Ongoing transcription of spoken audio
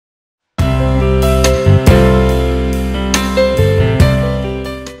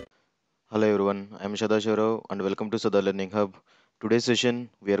I'm Shadasharao and welcome to Sada Learning Hub. Today's session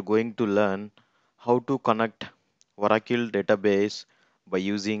we are going to learn how to connect Oracle database by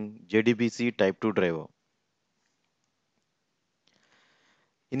using JDBC Type-2 driver.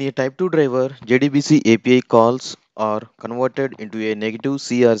 In a Type-2 driver, JDBC API calls are converted into a negative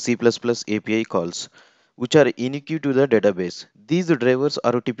C or C++ API calls, which are unique to the database. These drivers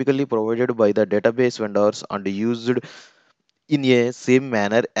are typically provided by the database vendors and used in a same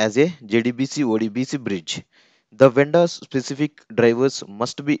manner as a JDBC ODBC bridge. The vendor's specific drivers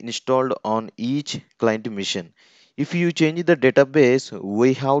must be installed on each client machine. If you change the database,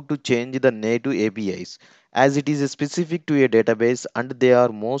 we have to change the native APIs as it is specific to a database and they are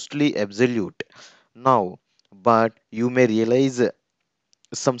mostly absolute. Now, but you may realize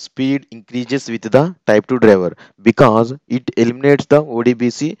some speed increases with the Type-2 driver because it eliminates the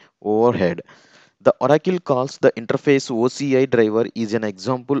ODBC overhead. The Oracle calls the interface OCI driver is an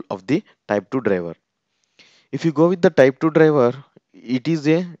example of the Type-2 driver. If you go with the Type-2 driver, it is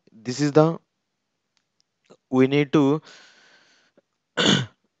a this is the we need to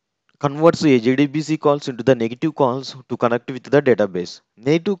convert a JDBC calls into the negative calls to connect with the database.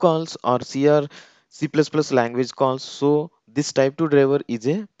 Native calls are C++ language calls. So this Type-2 driver is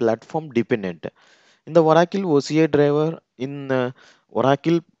a platform dependent. In the Oracle OCI driver, in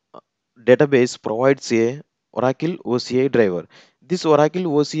Oracle database provides a Oracle OCI driver. This Oracle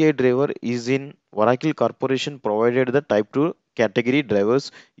OCI driver is in Oracle Corporation provided the Type-2 category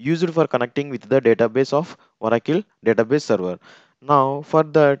drivers used for connecting with the database of Oracle database server. Now for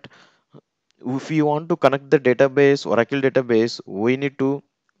that, if you want to connect the database, Oracle database, we need to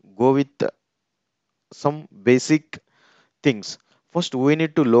go with some basic things. First, we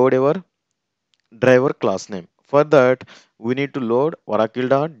need to load our driver class name. For that, we need to load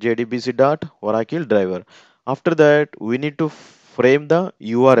oracle.jdbc.OracleDriver. After that, we need to frame the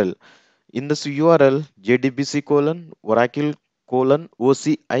URL. In this URL, jdbc colon oracle colon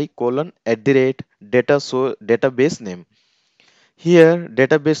oci colon database name. Here,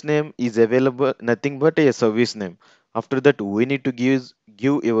 database name is available nothing but a service name. After that, we need to give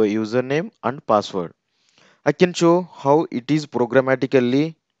your username and password. I can show how it is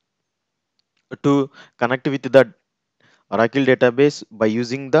programmatically to connect with the Oracle database by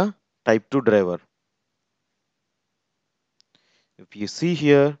using the Type-2 driver. If you see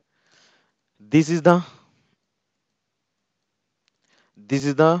here, this is the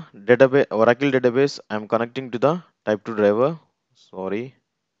database Oracle database. I am connecting to the Type-2 driver. Sorry,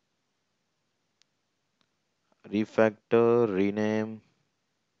 refactor, rename.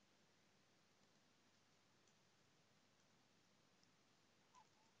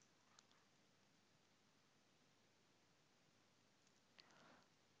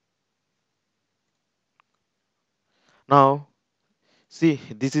 Now, see,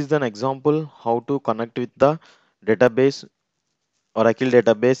 this is an example how to connect with the database Oracle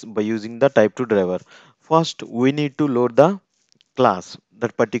database by using the Type-2 driver. First, we need to load the class,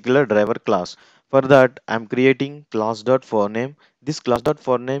 that particular driver class. For that, I'm creating class.forName. This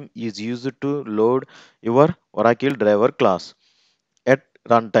class.forName is used to load your Oracle driver class at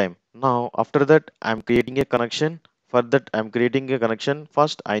runtime. Now, after that, I'm creating a connection. For that, I'm creating a connection.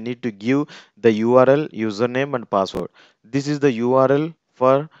 First, I need to give the URL, username, and password. This is the URL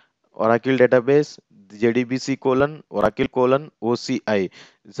for Oracle database JDBC colon Oracle colon OCI.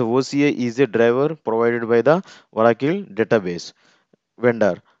 So OCI is a driver provided by the Oracle database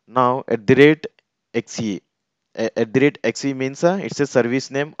vendor. Now at the rate XE. At the rate XE means it's a service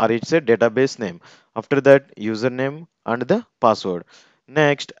name or it's a database name. After that, username and the password.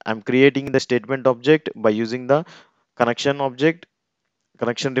 Next, I'm creating the statement object by using the connection object,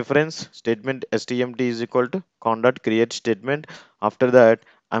 connection reference statement stmt is equal to con.create statement. After that,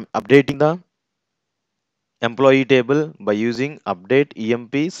 I'm updating the employee table by using update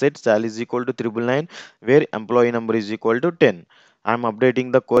emp set sal is equal to 999 where employee number is equal to 10. I'm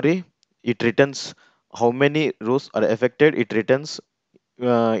updating the query. It returns how many rows are affected. It returns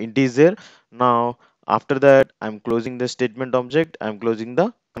integer. Now after that, I'm closing the statement object. I'm closing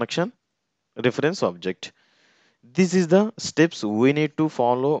the connection reference object. This is the steps we need to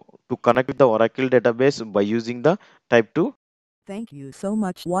follow to connect with the Oracle database by using the Type-2. Thank you so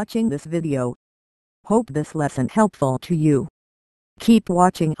much watching this video. Hope this lesson helpful to you. Keep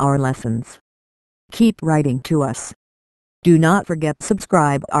watching our lessons. Keep writing to us. Do not forget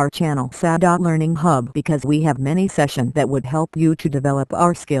subscribe our channel Sada Learning Hub because we have many sessions that would help you to develop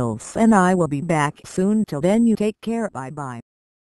our skills and I will be back soon. Till then you take care. Bye bye.